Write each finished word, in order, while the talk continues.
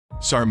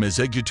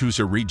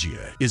Sarmizegetusa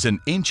Regia is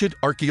an ancient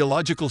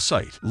archaeological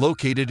site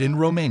located in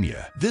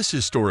Romania. This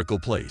historical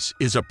place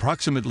is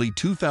approximately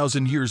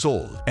 2,000 years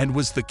old and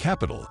was the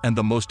capital and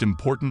the most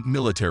important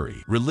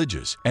military,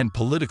 religious, and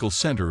political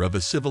center of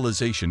a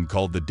civilization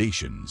called the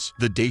Dacians.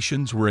 The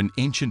Dacians were an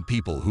ancient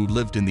people who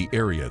lived in the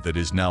area that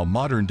is now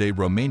modern-day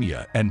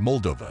Romania and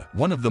Moldova.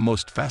 One of the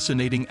most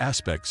fascinating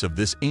aspects of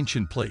this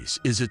ancient place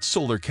is its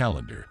solar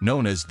calendar,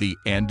 known as the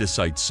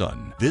Andesite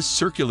sun. This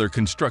circular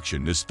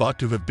construction is thought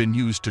to have been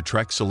used to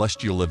track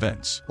celestial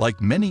events.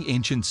 Like many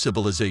ancient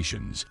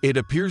civilizations, it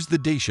appears the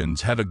Dacians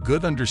had a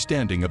good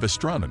understanding of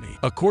astronomy.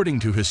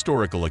 According to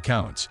historical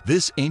accounts,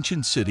 this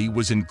ancient city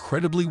was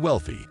incredibly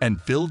wealthy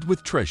and filled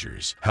with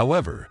treasures.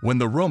 However, when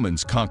the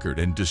Romans conquered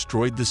and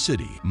destroyed the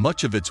city,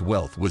 much of its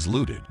wealth was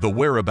looted. The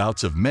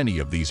whereabouts of many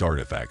of these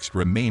artifacts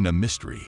remain a mystery.